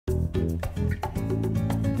Hey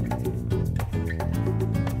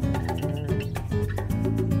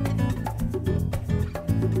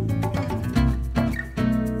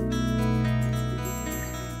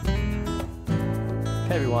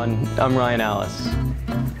everyone, I'm Allis,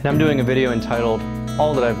 and I'm doing a video entitled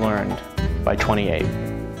All That I've Learned by 28.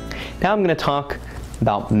 Now I'm going to talk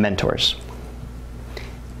about mentors.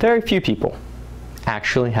 Very few people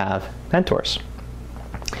actually have mentors.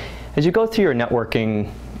 As you go through your networking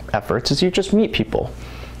efforts, as you just meet people,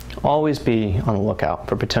 always be on the lookout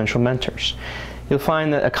for potential mentors. You'll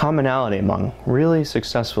find that a commonality among really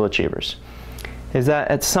successful achievers is that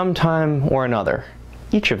at some time or another,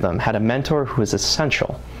 each of them had a mentor who was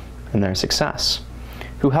essential in their success,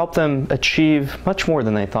 who helped them achieve much more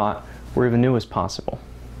than they thought or even knew was possible.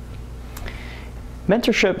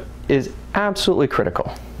 Mentorship is absolutely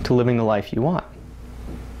critical to living the life you want.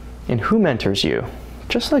 And who mentors you,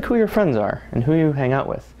 just like who your friends are and who you hang out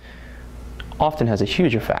with, often has a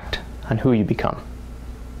huge effect on who you become.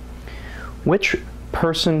 Which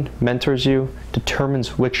person mentors you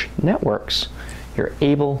determines which networks you're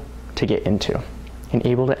able to get into and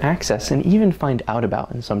able to access and even find out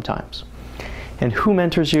about in sometimes. And who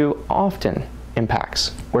mentors you often impacts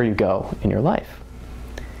where you go in your life.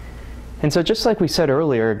 And so just like we said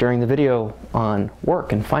earlier during the video on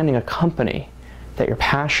work and finding a company that you're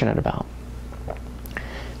passionate about,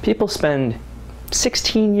 people spend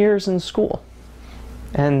 16 years in school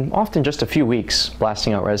and often just a few weeks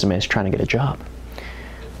blasting out resumes trying to get a job.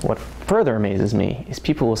 What further amazes me is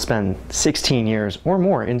people will spend 16 years or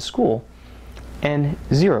more in school and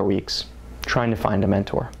 0 weeks trying to find a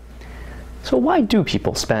mentor. So why do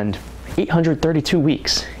people spend 832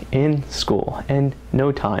 weeks in school and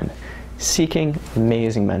no time seeking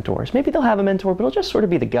amazing mentors? Maybe they'll have a mentor, but it'll just sort of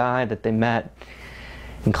be the guy that they met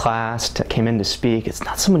in class that came in to speak. It's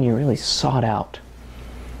not someone you really sought out,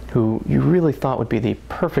 who you really thought would be the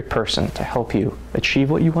perfect person to help you achieve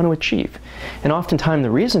what you want to achieve. And oftentimes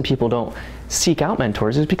the reason people don't seek out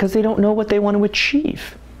mentors is because they don't know what they want to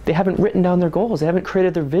achieve. They haven't written down their goals. They haven't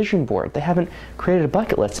created their vision board. They haven't created a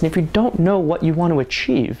bucket list. And if you don't know what you want to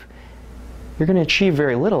achieve, you're going to achieve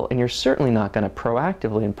very little, and you're certainly not going to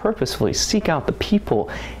proactively and purposefully seek out the people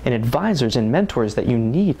and advisors and mentors that you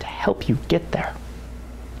need to help you get there.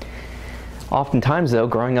 Oftentimes, though,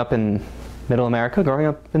 growing up in Middle America, growing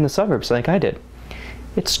up in the suburbs like I did,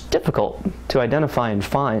 it's difficult to identify and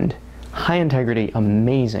find high-integrity,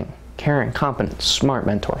 amazing, caring, competent, smart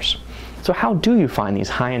mentors. So how do you find these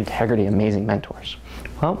high-integrity, amazing mentors?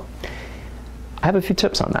 Well, I have a few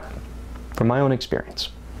tips on that from my own experience.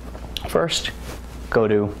 First, go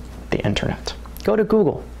to the internet. Go to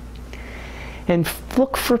Google and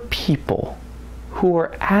look for people who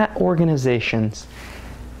are at organizations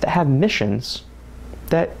that have missions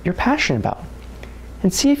that you're passionate about.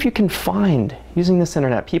 And see if you can find, using this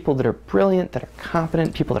internet, people that are brilliant, that are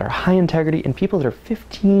competent, people that are high integrity, and people that are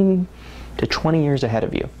 15 to 20 years ahead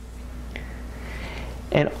of you.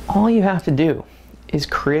 And all you have to do is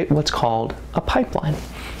create what's called a pipeline.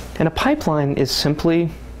 And a pipeline is simply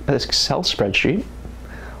an Excel spreadsheet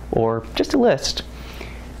or just a list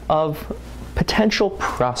of potential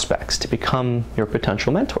prospects to become your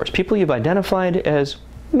potential mentors, people you've identified as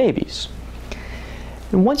maybes.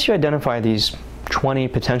 And once you identify these 20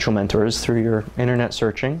 potential mentors through your internet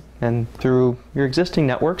searching and through your existing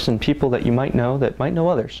networks and people that you might know that might know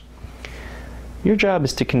others, your job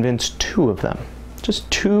is to convince 2 of them, just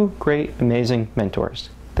 2 great, amazing mentors,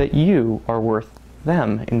 that you are worth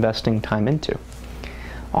them investing time into.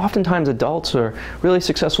 Oftentimes adults or really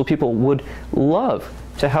successful people would love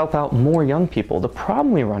to help out more young people. The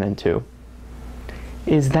problem we run into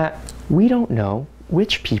is that we don't know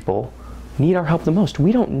which people need our help the most.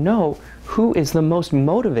 We don't know who is the most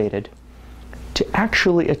motivated to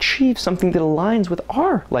actually achieve something that aligns with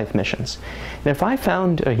our life missions. And if I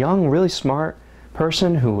found a young, really smart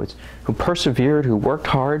person who persevered, who worked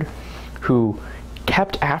hard, who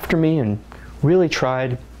kept after me and really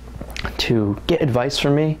tried to get advice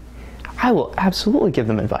from me, I will absolutely give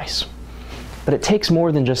them advice. But it takes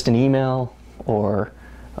more than just an email or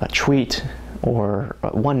a tweet or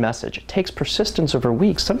one message. It takes persistence over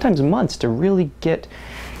weeks, sometimes months, to really get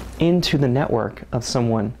into the network of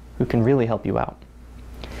someone who can really help you out.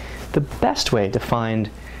 The best way to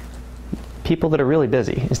find people that are really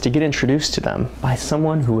busy is to get introduced to them by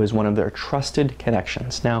someone who is one of their trusted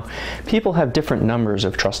connections. Now, people have different numbers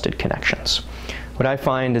of trusted connections. What I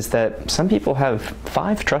find is that some people have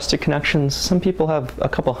 5 trusted connections, some people have a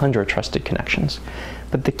couple hundred trusted connections.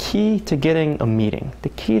 But the key to getting a meeting, the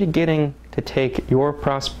key to getting to take your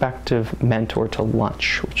prospective mentor to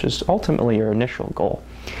lunch, which is ultimately your initial goal,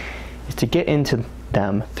 is to get into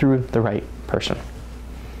them through the right person.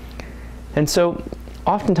 And so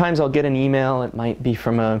oftentimes I'll get an email, it might be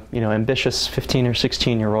from a ambitious 15 or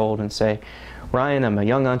 16-year-old, and say, Ryan, I'm a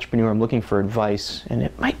young entrepreneur, I'm looking for advice, and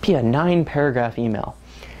it might be a 9-paragraph email.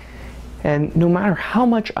 And no matter how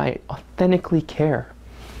much I authentically care,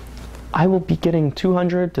 I will be getting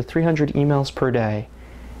 200 to 300 emails per day,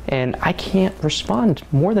 and I can't respond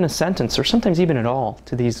more than a sentence, or sometimes even at all,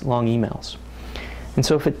 to these long emails. And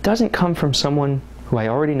so if it doesn't come from someone who I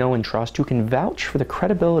already know and trust, who can vouch for the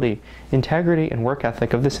credibility, integrity, and work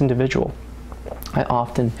ethic of this individual, I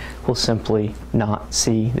often will simply not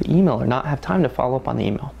see the email or not have time to follow up on the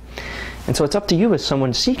email. And so it's up to you as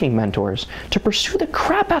someone seeking mentors to pursue the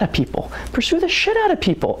crap out of people, pursue the shit out of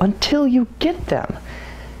people until you get them,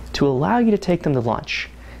 to allow you to take them to lunch.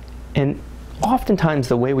 And oftentimes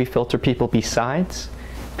the way we filter people besides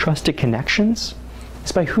trusted connections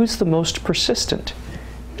is by who's the most persistent.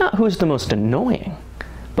 Not who's the most annoying,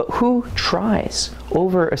 but who tries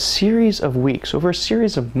over a series of weeks, over a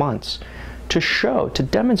series of months, to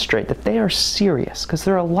demonstrate that they are serious. Because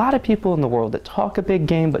there are a lot of people in the world that talk a big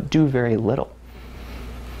game but do very little.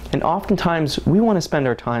 And oftentimes we want to spend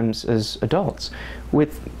our times as adults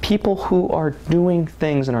with people who are doing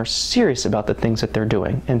things and are serious about the things that they're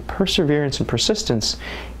doing. And perseverance and persistence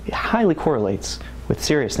highly correlates with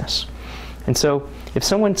seriousness. And so if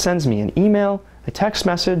someone sends me an email, a text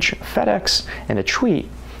message, FedEx, and a tweet,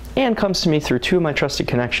 and comes to me through 2 of my trusted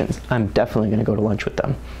connections, I'm definitely going to go to lunch with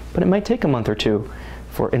them. But it might take a month or 2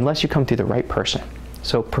 unless you come through the right person.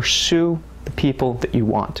 So pursue the people that you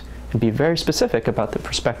want and be very specific about the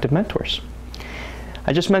prospective mentors.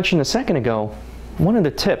 I just mentioned a second ago, one of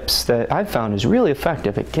the tips that I've found is really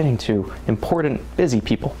effective at getting to important, busy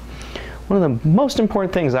people. One of the most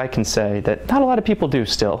important things I can say that not a lot of people do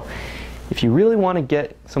still, if you really want to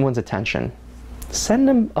get someone's attention, send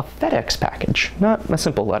them a FedEx package, not a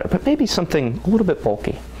simple letter, but maybe something a little bit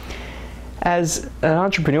bulky. As an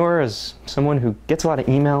entrepreneur, as someone who gets a lot of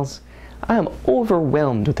emails, I am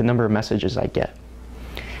overwhelmed with the number of messages I get.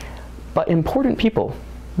 But important people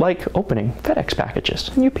like opening FedEx packages,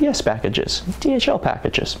 UPS packages, DHL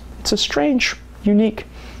packages. It's a strange, unique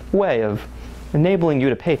way of enabling you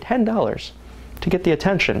to pay $10 to get the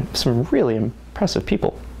attention of some really impressive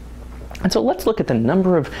people. And so let's look at the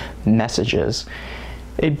number of messages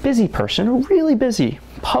a busy person, a really busy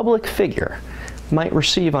public figure, might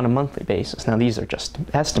receive on a monthly basis. Now these are just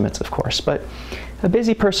estimates, of course, but a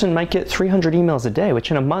busy person might get 300 emails a day,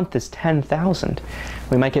 which in a month is 10,000.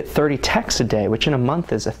 We might get 30 texts a day, which in a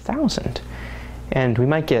month is 1,000. And we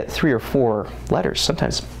might get 3 or 4 letters,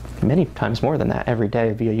 sometimes many times more than that, every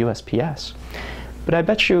day via USPS. But I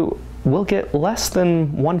bet you we'll get less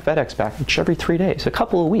than 1 FedEx package every 3 days, a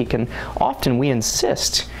couple a week, and often we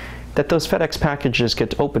insist that those FedEx packages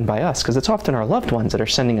get opened by us, because it's often our loved ones that are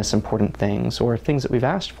sending us important things or things that we've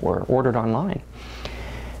asked for, ordered online.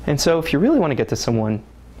 And so if you really want to get to someone,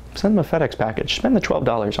 send them a FedEx package, spend the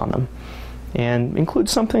 $12 on them, and include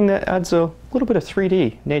something that adds a little bit of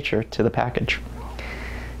 3D nature to the package.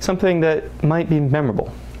 Something that might be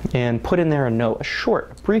memorable, and put in there a note, a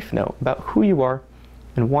short, brief note about who you are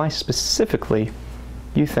and why specifically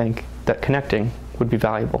you think that connecting would be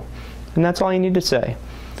valuable. And that's all you need to say.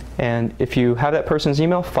 And if you have that person's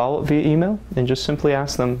email, follow up via email and just simply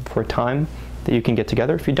ask them for a time that you can get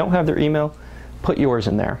together. If you don't have their email, put yours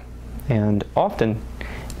in there. And often,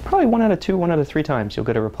 probably 1 out of 2, 1 out of 3 times, you'll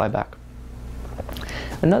get a reply back.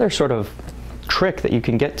 Another sort of trick that you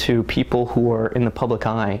can get to people who are in the public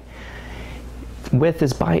eye with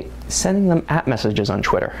is by sending them @messages on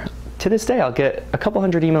Twitter. To this day, I'll get a couple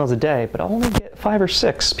hundred emails a day, but I'll only get 5 or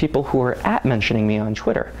 6 people who are @mentioning me on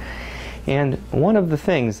Twitter. And one of the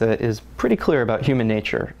things that is pretty clear about human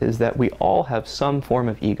nature is that we all have some form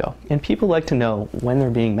of ego. And people like to know when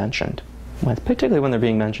they're being mentioned, particularly when they're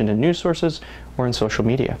being mentioned in news sources or in social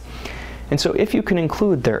media. And so if you can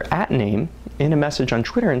include their @name in a message on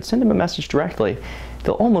Twitter and send them a message directly,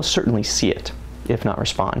 they'll almost certainly see it, if not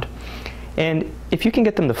respond. And if you can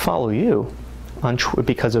get them to follow you on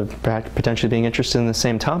because of potentially being interested in the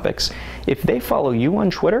same topics, if they follow you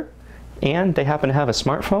on Twitter and they happen to have a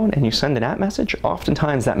smartphone and you send an @message,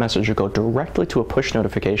 oftentimes that message will go directly to a push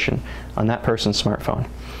notification on that person's smartphone.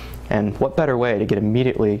 And what better way to get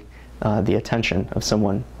immediately the attention of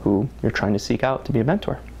someone who you're trying to seek out to be a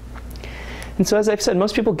mentor. And so as I've said,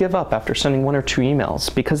 most people give up after sending 1 or 2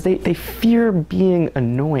 emails because they fear being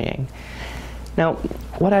annoying. Now,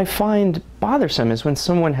 what I find bothersome is when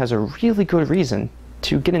someone has a really good reason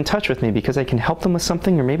to get in touch with me because I can help them with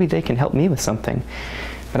something, or maybe they can help me with something.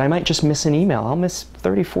 but I might just miss an email. I'll miss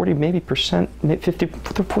 30, 40, maybe percent, 50,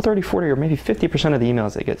 30, 40, or maybe 50% of the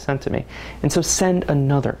emails that get sent to me. And so send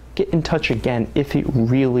another. Get in touch again if it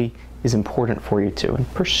really is important for you to,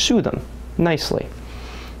 and pursue them nicely.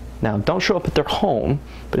 Now, don't show up at their home,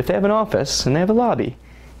 but if they have an office and they have a lobby,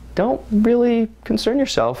 don't really concern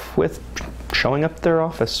yourself with showing up at their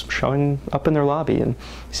office, showing up in their lobby, and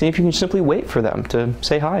see if you can simply wait for them to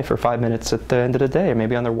say hi for 5 minutes at the end of the day, or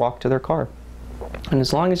maybe on their walk to their car. And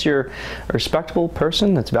as long as you're a respectable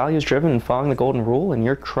person that's values driven and following the golden rule, and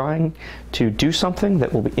you're trying to do something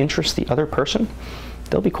that will interest the other person,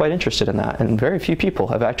 they'll be quite interested in that. And very few people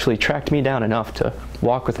have actually tracked me down enough to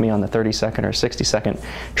walk with me on the 30-second or 60-second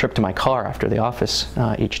trip to my car after the office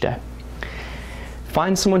each day.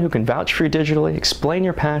 Find someone who can vouch for you digitally, explain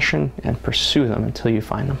your passion, and pursue them until you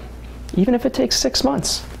find them. Even if it takes 6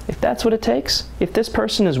 months, if that's what it takes, if this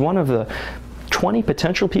person is one of the 20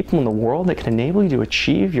 potential people in the world that can enable you to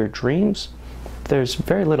achieve your dreams, there's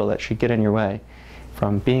very little that should get in your way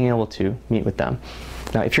from being able to meet with them.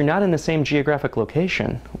 Now, if you're not in the same geographic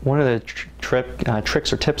location, one of the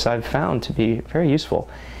tricks or tips I've found to be very useful,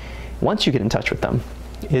 once you get in touch with them,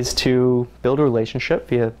 is to build a relationship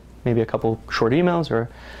via maybe a couple short emails or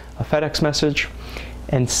a FedEx message,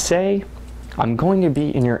 and say, I'm going to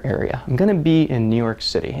be in your area. I'm going to be in New York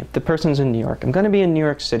City. If the person's in New York, I'm going to be in New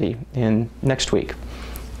York City in next week.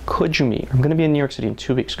 Could you meet? I'm going to be in New York City in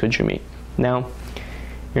 2 weeks. Could you meet? Now,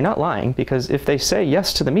 you're not lying, because if they say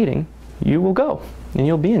yes to the meeting, you will go and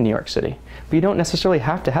you'll be in New York City. But you don't necessarily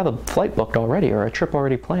have to have a flight booked already or a trip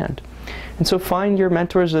already planned. And so find your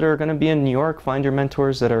mentors that are going to be in New York, find your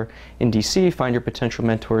mentors that are in DC, find your potential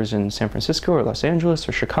mentors in San Francisco or Los Angeles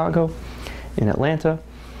or Chicago, in Atlanta,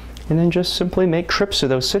 and then just simply make trips to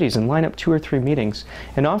those cities and line up 2 or 3 meetings.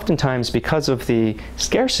 And oftentimes, because of the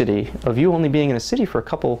scarcity of you only being in a city for a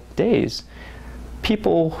couple days,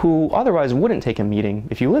 people who otherwise wouldn't take a meeting,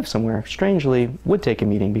 if you live somewhere, strangely would take a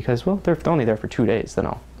meeting because, well, they're only there for 2 days, then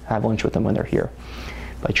I'll have lunch with them when they're here.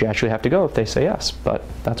 But you actually have to go if they say yes, but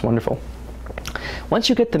that's wonderful. Once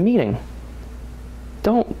you get the meeting,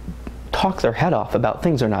 don't talk their head off about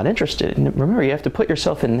things they're not interested in. Remember, you have to put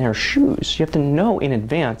yourself in their shoes. You have to know in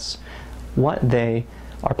advance what they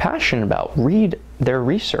are passionate about. Read their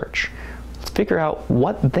research. Figure out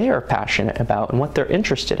what they are passionate about and what they're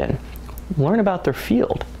interested in. Learn about their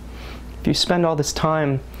field. If you spend all this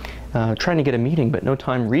time trying to get a meeting but no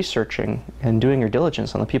time researching and doing your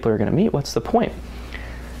diligence on the people you're going to meet, what's the point?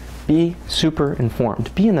 Be super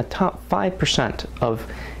informed. Be in the top 5% of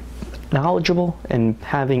knowledgeable and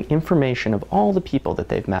having information of all the people that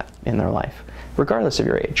they've met in their life, regardless of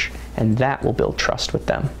your age, and that will build trust with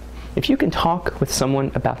them. If you can talk with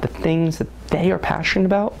someone about the things that they are passionate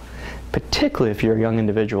about, particularly if you're a young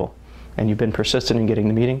individual and you've been persistent in getting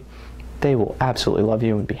the meeting, they will absolutely love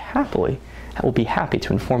you and will be happy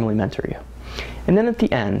to informally mentor you. And then at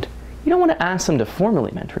the end, you don't want to ask them to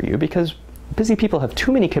formally mentor you, because busy people have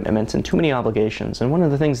too many commitments and too many obligations. And one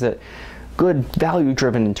of the things that good,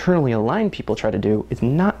 value-driven, internally aligned people try to do is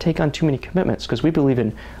not take on too many commitments, because we believe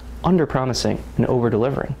in under-promising and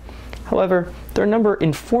over-delivering. However, there are a number of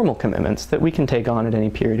informal commitments that we can take on at any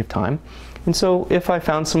period of time. And so if I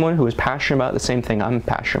found someone who is passionate about the same thing I'm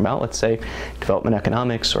passionate about, let's say development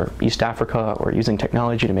economics or East Africa or using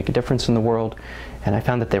technology to make a difference in the world, and I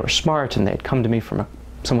found that they were smart and they had come to me from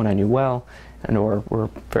someone I knew well, and or were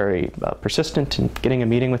very persistent in getting a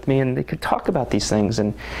meeting with me, and they could talk about these things,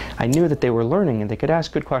 and I knew that they were learning and they could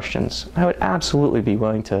ask good questions, I would absolutely be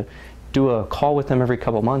willing to do a call with them every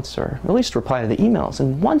couple months, or at least reply to the emails.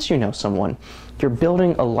 And once you know someone, you're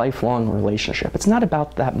building a lifelong relationship. It's not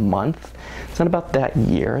about that month, it's not about that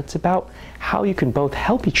year, it's about how you can both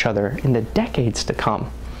help each other in the decades to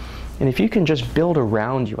come. And if you can just build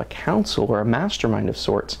around you a council or a mastermind of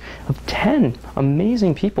sorts of 10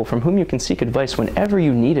 amazing people from whom you can seek advice whenever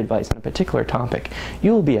you need advice on a particular topic,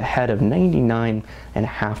 you will be ahead of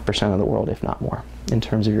 99.5% of the world, if not more, in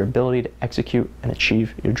terms of your ability to execute and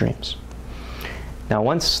achieve your dreams. Now,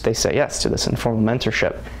 once they say yes to this informal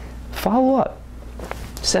mentorship, follow up.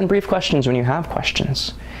 Send brief questions when you have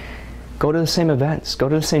questions. Go to the same events. Go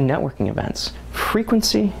to the same networking events.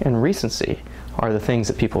 Frequency and recency are the things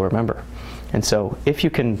that people remember. And so if you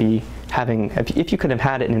can if you could have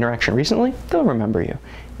had an interaction recently, they'll remember you.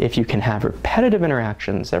 If you can have repetitive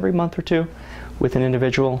interactions every month or two with an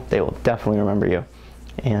individual, they will definitely remember you.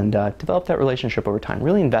 And develop that relationship over time.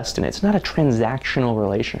 Really invest in it. It's not a transactional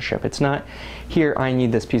relationship. It's not, here, I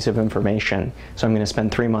need this piece of information, so I'm going to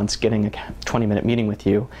spend 3 months getting a 20-minute meeting with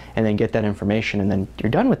you and then get that information and then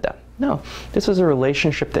you're done with them. No, this is a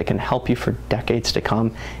relationship that can help you for decades to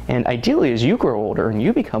come, and ideally as you grow older and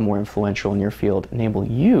you become more influential in your field, enable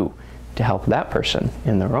you to help that person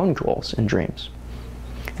in their own goals and dreams.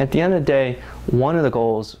 At the end of the day, one of the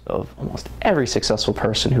goals of almost every successful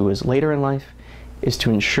person who is later in life is to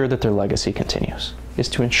ensure that their legacy continues, is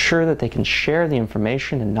to ensure that they can share the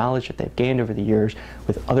information and knowledge that they've gained over the years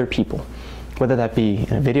with other people, whether that be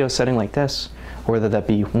in a video setting like this, or whether that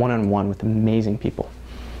be one-on-one with amazing people.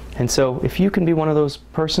 And so if you can be one of those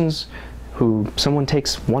persons who someone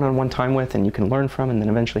takes one-on-one time with and you can learn from and then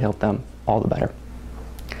eventually help them, all the better.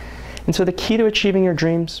 And so the key to achieving your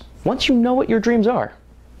dreams, once you know what your dreams are,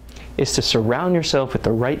 is to surround yourself with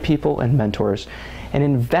the right people and mentors and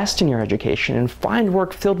invest in your education and find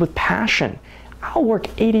work filled with passion. I'll work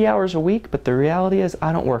 80 hours a week, but the reality is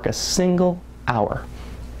I don't work a single hour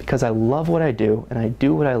because I love what I do and I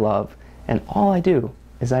do what I love, and all I do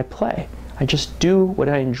is I play. I just do what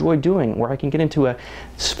I enjoy doing, where I can get into a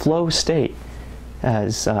flow state,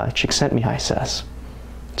 as Csikszentmihalyi says.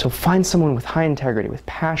 So find someone with high integrity, with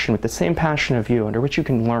passion, with the same passion of you, under which you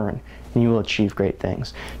can learn, and you will achieve great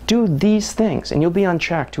things. Do these things, and you'll be on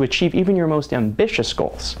track to achieve even your most ambitious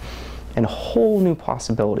goals, and whole new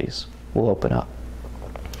possibilities will open up.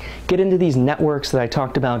 Get into these networks that I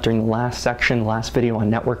talked about during the last section, last video on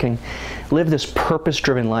networking. Live this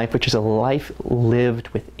purpose-driven life, which is a life lived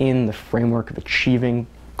within the framework of achieving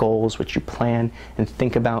goals which you plan and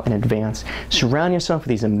think about in advance. Surround yourself with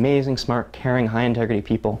these amazing, smart, caring, high-integrity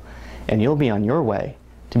people, and you'll be on your way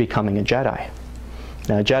to becoming a Jedi.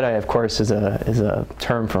 Now, a Jedi, of course, is a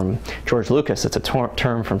term from George Lucas. It's a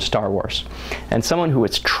term from Star Wars. And someone who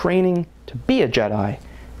is training to be a Jedi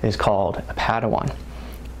is called a Padawan.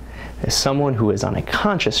 Is someone who is on a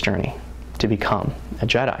conscious journey to become a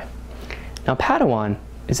Jedi. Now, Padawan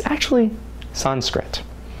is actually Sanskrit,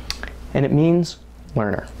 and it means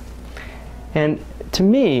learner. And to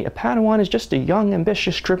me, a Padawan is just a young,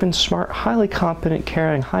 ambitious, driven, smart, highly competent,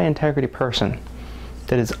 caring, high-integrity person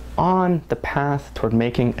that is on the path toward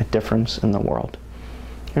making a difference in the world.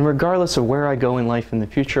 And regardless of where I go in life in the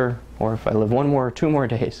future, or if I live one more or two more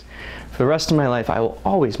days, for the rest of my life, I will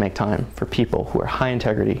always make time for people who are high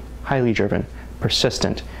integrity, highly driven,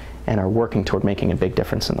 persistent, and are working toward making a big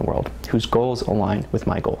difference in the world, whose goals align with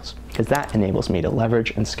my goals, because that enables me to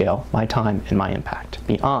leverage and scale my time and my impact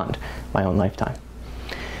beyond my own lifetime.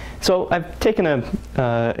 So I've taken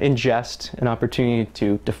in jest an opportunity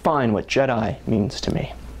to define what Jedi means to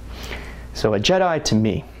me. So a Jedi to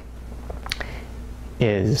me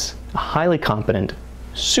is a highly competent,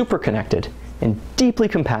 super connected, and deeply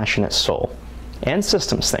compassionate soul and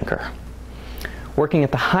systems thinker, working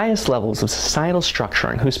at the highest levels of societal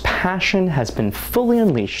structuring, whose passion has been fully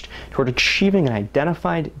unleashed toward achieving an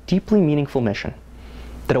identified, deeply meaningful mission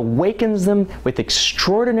that awakens them with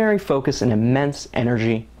extraordinary focus and immense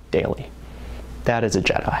energy daily. That is a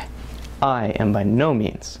Jedi. I am by no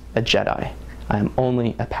means a Jedi. I am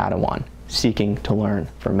only a Padawan seeking to learn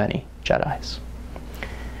from many Jedis.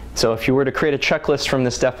 So if you were to create a checklist from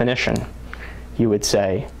this definition, you would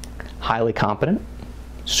say highly competent,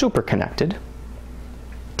 super connected,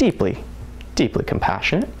 deeply, deeply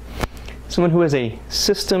compassionate, someone who is a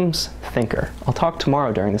systems thinker. I'll talk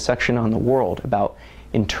tomorrow during the section on the world about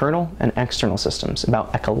internal and external systems,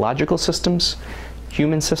 about ecological systems,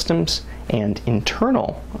 human systems, and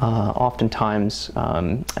internal, oftentimes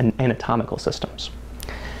anatomical systems.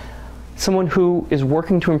 Someone who is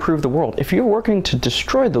working to improve the world. If you're working to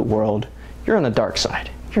destroy the world, you're on the dark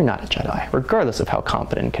side. You're not a Jedi, regardless of how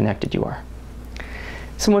competent and connected you are.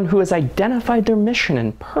 Someone who has identified their mission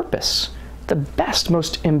and purpose. The best,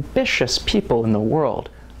 most ambitious people in the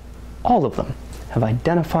world, all of them, have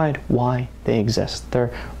identified why they exist,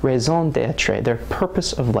 their raison d'être, their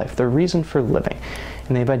purpose of life, their reason for living.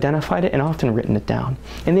 And they've identified it and often written it down.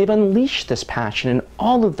 And they've unleashed this passion and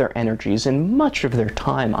all of their energies and much of their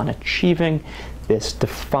time on achieving this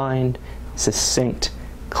defined, succinct,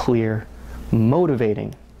 clear,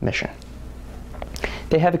 motivating mission.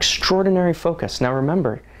 They have extraordinary focus. Now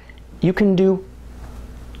remember, you can do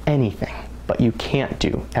anything, but you can't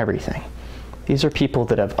do everything. These are people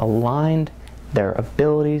that have aligned their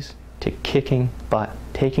abilities to kicking butt,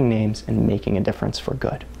 taking names, and making a difference for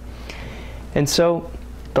good. And so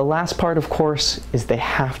the last part, of course, is they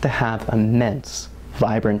have to have immense,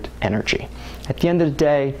 vibrant energy. At the end of the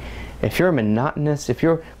day, if you're monotonous, if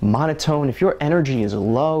you're monotone, if your energy is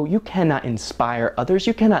low, you cannot inspire others,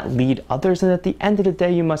 you cannot lead others, and at the end of the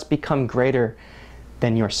day, you must become greater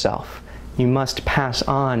than yourself. You must pass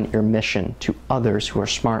on your mission to others who are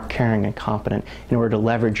smart, caring, and competent in order to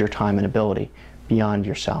leverage your time and ability beyond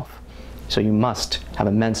yourself. So you must have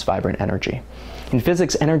immense, vibrant energy. In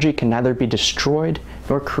physics, energy can neither be destroyed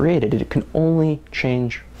nor created. It can only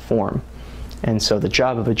change form. And so the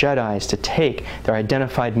job of a Jedi is to take their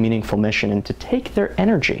identified meaningful mission and to take their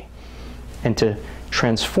energy and to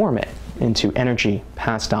transform it into energy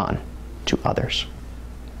passed on to others.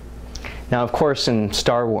 Now, of course, in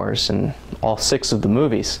Star Wars and all 6 of the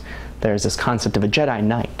movies, there's this concept of a Jedi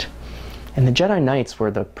Knight. And the Jedi Knights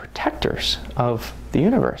were the protectors of the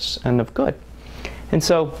universe and of good. And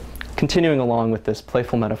so, continuing along with this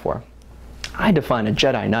playful metaphor, I define a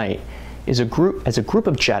Jedi Knight as a group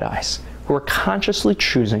of Jedis who are consciously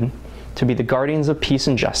choosing to be the guardians of peace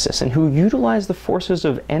and justice and who utilize the forces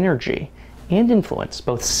of energy and influence,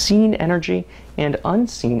 both seen energy and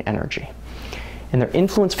unseen energy, and their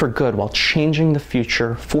influence for good while changing the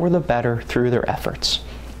future for the better through their efforts.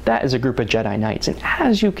 That is a group of Jedi Knights. And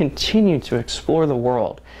as you continue to explore the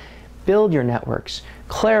world, build your networks,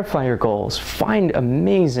 clarify your goals, find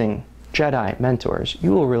amazing Jedi mentors,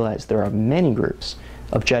 you will realize there are many groups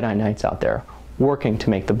of Jedi Knights out there working to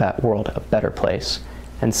make the world a better place.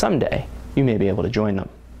 And someday, you may be able to join them.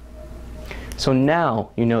 So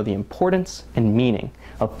now you know the importance and meaning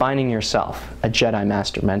of finding yourself a Jedi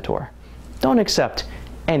Master mentor. Don't accept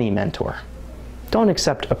any mentor. Don't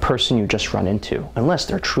accept a person you just run into, unless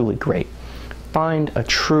they're truly great. Find a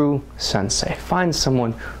true sensei. Find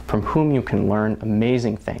someone from whom you can learn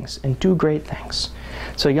amazing things and do great things.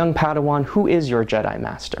 So young Padawan, who is your Jedi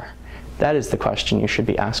Master? That is the question you should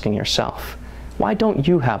be asking yourself. Why don't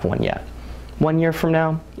you have one yet? 1 year from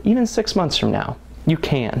now, even 6 months from now, you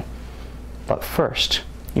can. But first,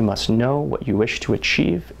 you must know what you wish to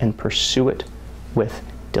achieve and pursue it with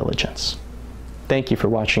diligence. Thank you for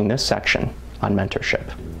watching this section on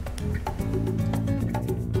mentorship.